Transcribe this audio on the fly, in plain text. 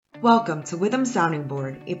Welcome to Witham Sounding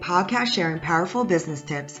Board, a podcast sharing powerful business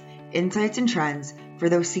tips, insights, and trends for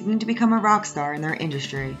those seeking to become a rock star in their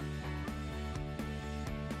industry.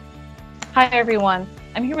 Hi, everyone.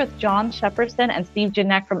 I'm here with John Shepperson and Steve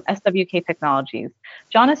Jidnak from SWK Technologies.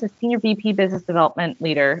 John is a Senior VP Business Development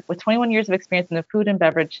Leader with 21 years of experience in the food and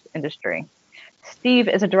beverage industry. Steve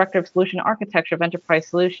is a Director of Solution Architecture of Enterprise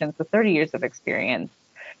Solutions with 30 years of experience.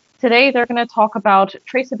 Today, they're going to talk about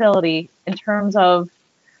traceability in terms of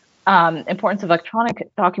importance of electronic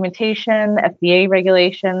documentation, FDA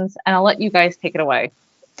regulations, and I'll let you guys take it away.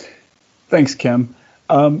 Thanks, Kim.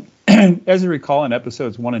 As you recall, in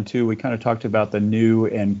episodes 1 and 2, we kind of talked about the new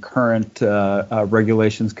and current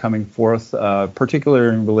regulations coming forth,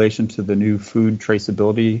 particularly in relation to the new food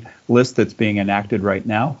traceability list that's being enacted right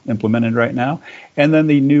now, implemented right now, and then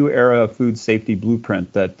the new era of food safety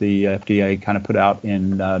blueprint that the FDA kind of put out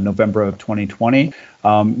in November of 2020.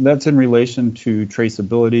 That's in relation to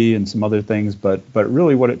traceability and some other things, but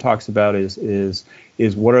really what it talks about is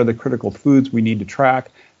what are the critical foods we need to track,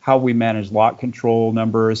 how we manage lot control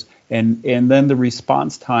numbers, and then the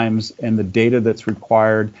response times and the data that's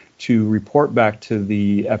required to report back to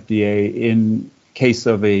the FDA in case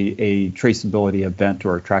of a traceability event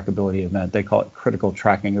or a trackability event. They call it critical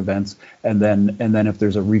tracking events, and then if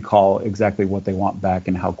there's a recall, exactly what they want back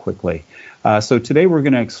and how quickly. So today we're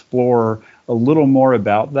going to explore a little more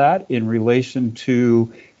about that in relation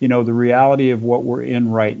to the reality of what we're in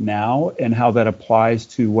right now and how that applies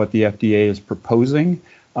to what the FDA is proposing.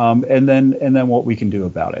 And then what we can do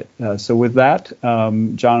about it. So with that,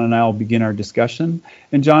 John and I will begin our discussion.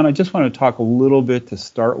 And John, I just want to talk a little bit to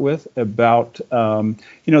start with about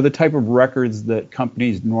the type of records that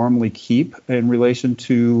companies normally keep in relation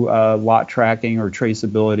to lot tracking or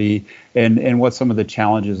traceability, and what some of the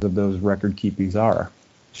challenges of those record keepings are.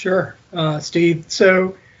 Sure, Steve.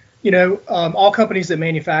 So all companies that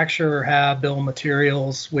manufacture have bill of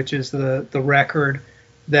materials, which is the record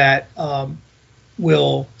that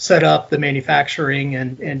will set up the manufacturing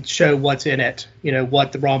and show what's in it,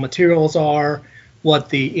 what the raw materials are, what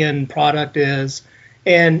the end product is.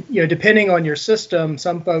 And, depending on your system,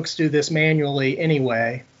 some folks do this manually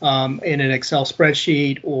anyway, in an Excel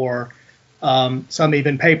spreadsheet or some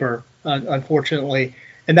even paper, unfortunately.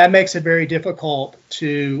 And that makes it very difficult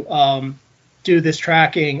to do this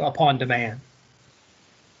tracking upon demand.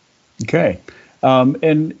 Okay.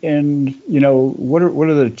 And what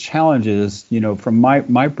are the challenges? From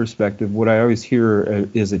my perspective, what I always hear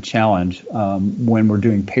is a challenge when we're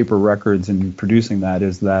doing paper records and producing that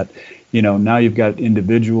is that now you've got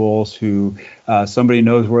individuals who somebody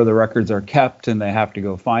knows where the records are kept and they have to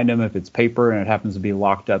go find them if it's paper and it happens to be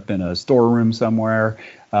locked up in a storeroom somewhere,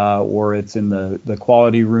 or it's in the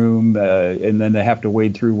quality room, and then they have to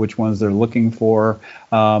wade through which ones they're looking for,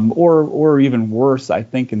 or even worse, I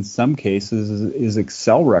think in some cases is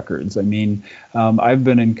Excel records. I mean, I've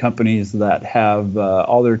been in companies that have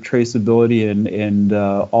all their traceability and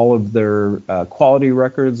all of their quality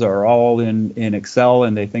records are all in Excel,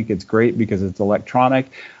 and they think it's great because it's electronic.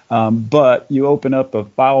 But you open up a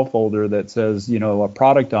file folder that says, a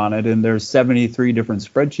product on it, and there's 73 different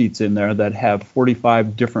spreadsheets in there that have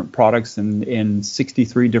 45 different products and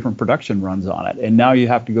 63 different production runs on it. And now you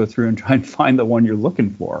have to go through and try and find the one you're looking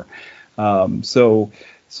for. So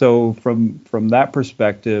from that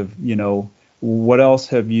perspective, what else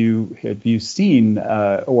have you seen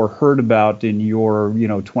or heard about in your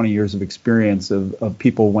 20 years of experience of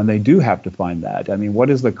people when they do have to find that? I mean, what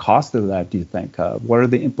is the cost of that, do you think? What are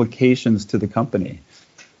the implications to the company?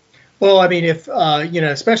 Well, I mean, if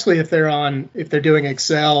especially if they're doing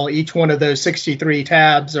Excel, each one of those 63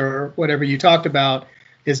 tabs or whatever you talked about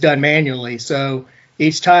is done manually. So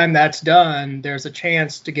each time that's done, there's a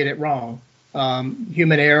chance to get it wrong.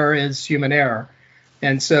 Human error is human error.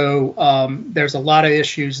 And so there's a lot of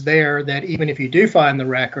issues there that even if you do find the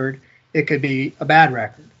record, it could be a bad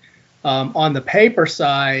record. On the paper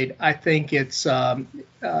side, I think it's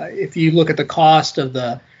if you look at the cost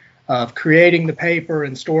of creating the paper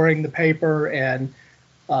and storing the paper and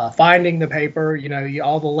finding the paper,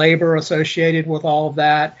 all the labor associated with all of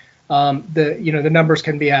that, the numbers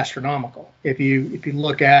can be astronomical. If you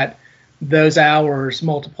look at those hours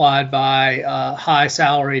multiplied by a high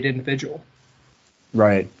salaried individual.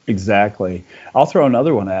 Right, exactly. I'll throw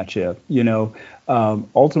another one at you.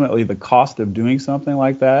 Ultimately, the cost of doing something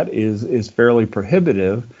like that is fairly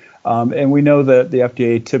prohibitive. And we know that the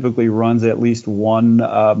FDA typically runs at least one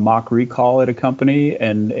mock recall at a company,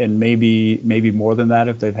 and maybe more than that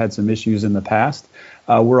if they've had some issues in the past.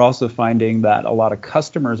 We're also finding that a lot of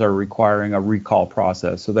customers are requiring a recall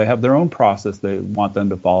process. So they have their own process they want them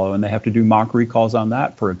to follow, and they have to do mock recalls on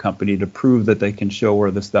that for a company to prove that they can show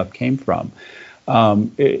where the stuff came from.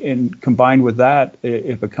 And combined with that,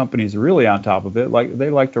 if a company is really on top of it, they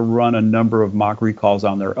like to run a number of mock recalls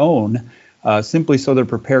on their own, simply so they're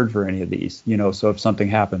prepared for any of these, so if something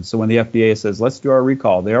happens. So when the FDA says, let's do our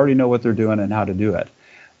recall, they already know what they're doing and how to do it.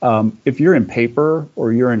 If you're in paper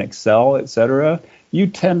or you're in Excel, et cetera, you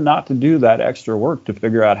tend not to do that extra work to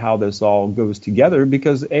figure out how this all goes together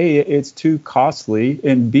because A, it's too costly,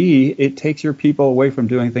 and B, it takes your people away from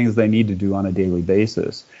doing things they need to do on a daily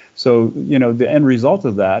basis. So, the end result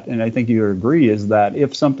of that, and I think you agree, is that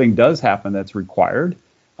if something does happen that's required,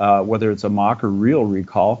 whether it's a mock or real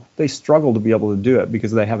recall, they struggle to be able to do it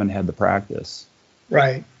because they haven't had the practice.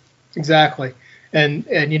 Right, exactly. And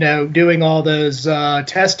doing all those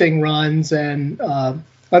testing runs and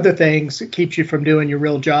other things, it keeps you from doing your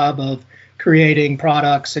real job of creating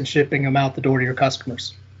products and shipping them out the door to your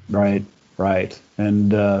customers. Right.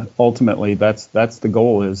 And ultimately, that's the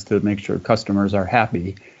goal, is to make sure customers are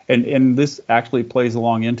happy. And this actually plays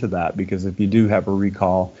along into that, because if you do have a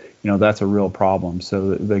recall, that's a real problem.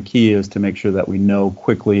 So the key is to make sure that we know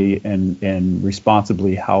quickly and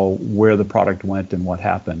responsibly where the product went and what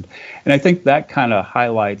happened. And I think that kind of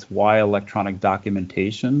highlights why electronic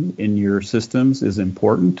documentation in your systems is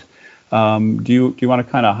important. Do you want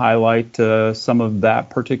to kind of highlight some of that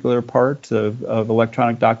particular part of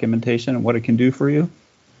electronic documentation and what it can do for you?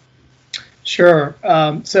 Sure.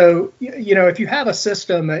 So, if you have a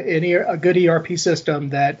system, a good ERP system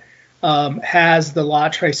that has the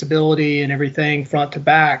lot traceability and everything front to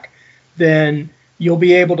back, then you'll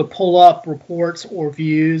be able to pull up reports or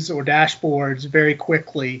views or dashboards very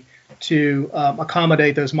quickly to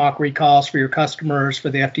accommodate those mock recalls for your customers, for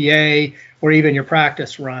the FDA, or even your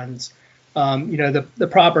practice runs. The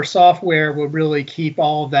proper software will really keep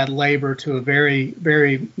all of that labor to a very,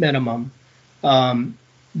 very minimum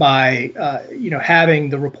by having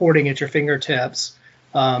the reporting at your fingertips.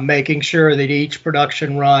 Making sure that each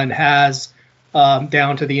production run has,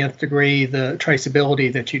 down to the nth degree, the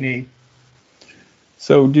traceability that you need.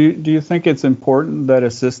 So do you think it's important that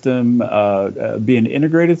a system be an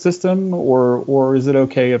integrated system, or is it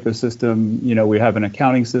okay if a system, we have an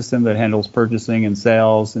accounting system that handles purchasing and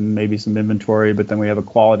sales and maybe some inventory, but then we have a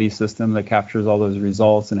quality system that captures all those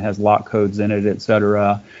results and has lot codes in it, et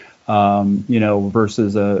cetera,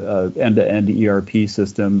 versus a end-to-end ERP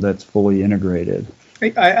system that's fully integrated?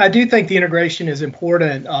 I do think the integration is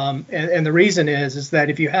important, and the reason is that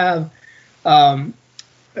if you have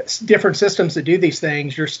different systems that do these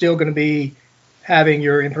things, you're still going to be having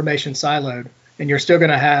your information siloed, and you're still going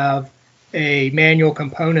to have a manual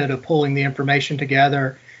component of pulling the information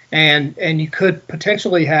together, and you could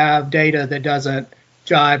potentially have data that doesn't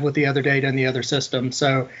jive with the other data in the other system.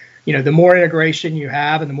 So, the more integration you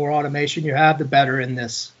have and the more automation you have, the better in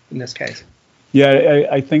this case. Yeah,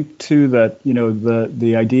 I think too that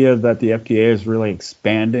the idea that the FDA is really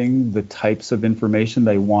expanding the types of information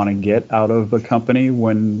they want to get out of a company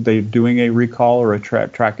when they're doing a recall or a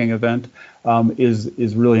tracking event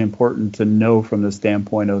is really important to know from the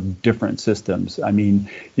standpoint of different systems. I mean,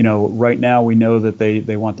 right now we know that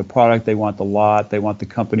they want the product, they want the lot, they want the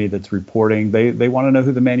company that's reporting, they want to know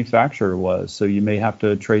who the manufacturer was. So you may have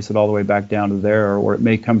to trace it all the way back down to there, or it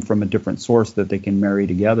may come from a different source that they can marry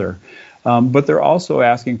together. But they're also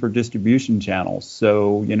asking for distribution channels.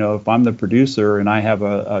 So, if I'm the producer and I have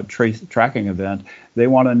a tracking event, they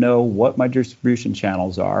want to know what my distribution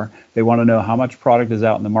channels are. They want to know how much product is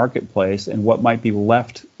out in the marketplace and what might be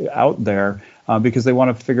left out there, because they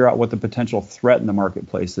want to figure out what the potential threat in the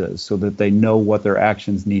marketplace is so that they know what their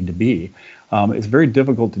actions need to be. It's very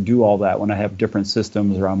difficult to do all that when I have different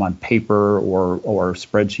systems, or I'm on paper or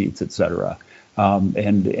spreadsheets, et cetera.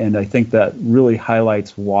 And I think that really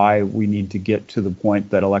highlights why we need to get to the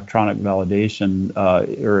point that electronic validation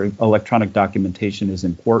or electronic documentation is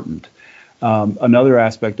important. Another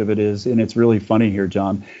aspect of it is, and it's really funny here,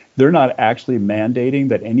 John, they're not actually mandating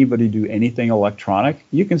that anybody do anything electronic.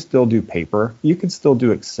 You can still do paper. You can still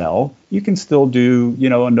do Excel. You can still do,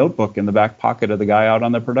 a notebook in the back pocket of the guy out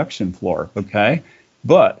on the production floor. Okay.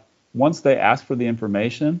 But once they ask for the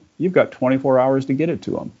information, you've got 24 hours to get it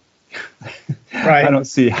to them. Right. I don't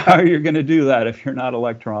see how you're going to do that if you're not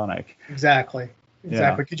electronic. Exactly.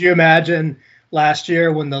 Yeah. Could you imagine last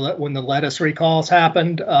year when the lettuce recalls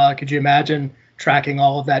happened? Could you imagine tracking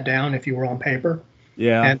all of that down if you were on paper?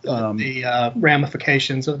 Yeah. And the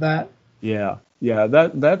ramifications of that. Yeah,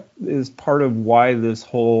 that is part of why this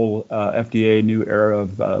whole FDA new era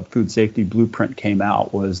of food safety blueprint came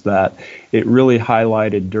out, was that it really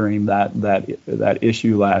highlighted during that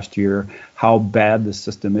issue last year how bad the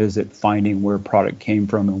system is at finding where product came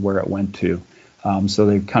from and where it went to. So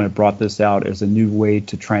they've kind of brought this out as a new way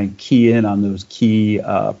to try and key in on those key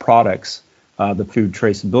products, the food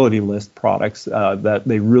traceability list products that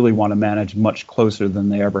they really want to manage much closer than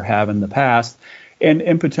they ever have in the past.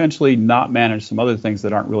 And potentially not manage some other things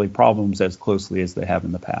that aren't really problems as closely as they have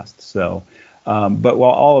in the past. So, but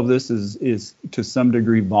while all of this is to some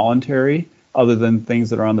degree voluntary, other than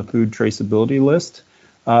things that are on the food traceability list,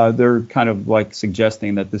 they're kind of like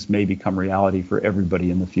suggesting that this may become reality for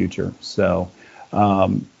everybody in the future. So,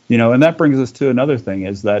 and that brings us to another thing,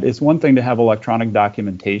 is that it's one thing to have electronic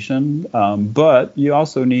documentation, but you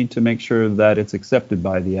also need to make sure that it's accepted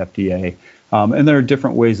by the FDA. And there are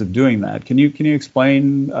different ways of doing that. Can you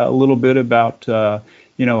explain a little bit about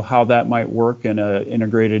how that might work in an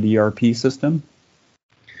integrated ERP system?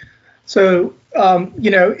 So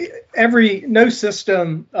no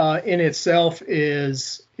system in itself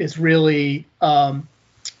is really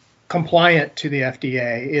compliant to the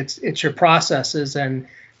FDA. It's your processes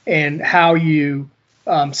and how you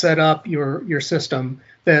set up your system.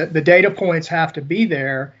 The data points have to be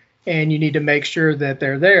there, and you need to make sure that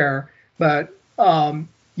they're there. But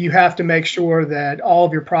you have to make sure that all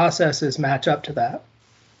of your processes match up to that.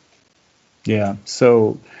 Yeah.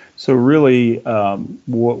 So really,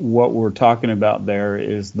 what we're talking about there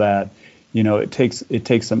is that it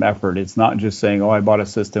takes some effort. It's not just saying, I bought a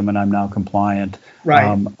system and I'm now compliant.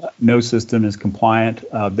 Right. No system is compliant.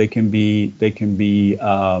 They can be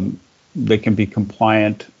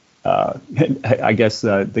compliant. I guess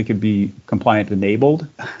they could be compliant enabled.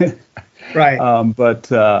 Right.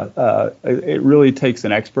 But it really takes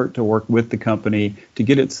an expert to work with the company to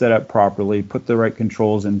get it set up properly, put the right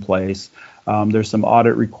controls in place. There's some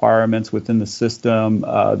audit requirements within the system.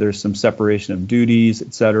 There's some separation of duties,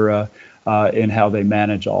 et cetera, in how they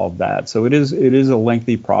manage all of that. So it is a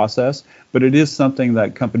lengthy process, but it is something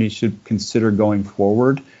that companies should consider going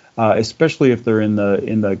forward. Especially if they're in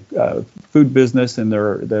the food business and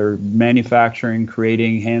they're manufacturing,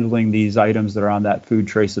 creating, handling these items that are on that food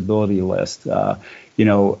traceability list.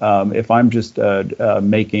 If I'm just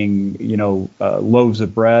making loaves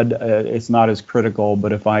of bread, it's not as critical.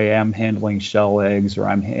 But if I am handling shell eggs, or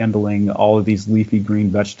I'm handling all of these leafy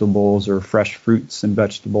green vegetables or fresh fruits and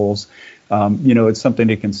vegetables, it's something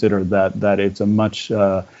to consider. That it's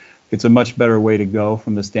a much better way to go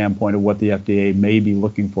from the standpoint of what the FDA may be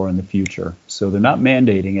looking for in the future. So they're not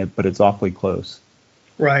mandating it, but it's awfully close.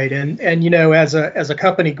 Right. And as a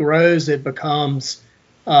company grows, it becomes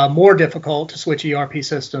more difficult to switch ERP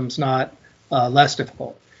systems, not less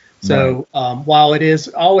difficult. So while it is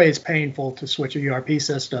always painful to switch ERP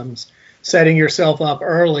systems, setting yourself up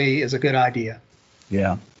early is a good idea.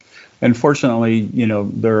 Yeah. And fortunately,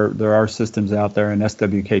 there are systems out there, and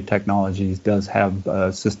SWK Technologies does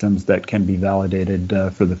have systems that can be validated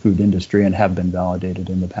for the food industry and have been validated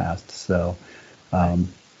in the past. So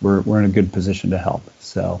we're in a good position to help.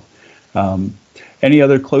 So any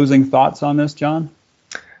other closing thoughts on this, John?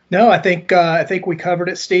 No, I think we covered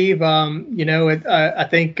it, Steve. I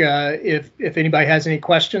think if anybody has any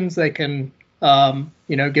questions, they can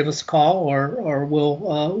give us a call, or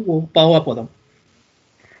we'll follow up with them.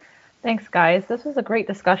 Thanks, guys. This was a great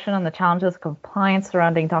discussion on the challenges of compliance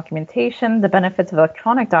surrounding documentation, the benefits of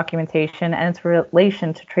electronic documentation, and its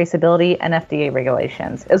relation to traceability and FDA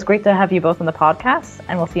regulations. It was great to have you both on the podcast,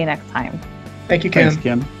 and we'll see you next time. Thank you, Kim. Thanks,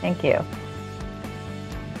 Kim. Thank you.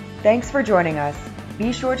 Thanks for joining us.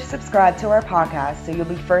 Be sure to subscribe to our podcast so you'll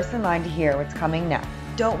be first in line to hear what's coming next.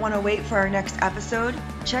 Don't want to wait for our next episode?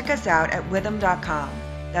 Check us out at withum.com.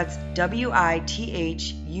 That's WITHUM.com.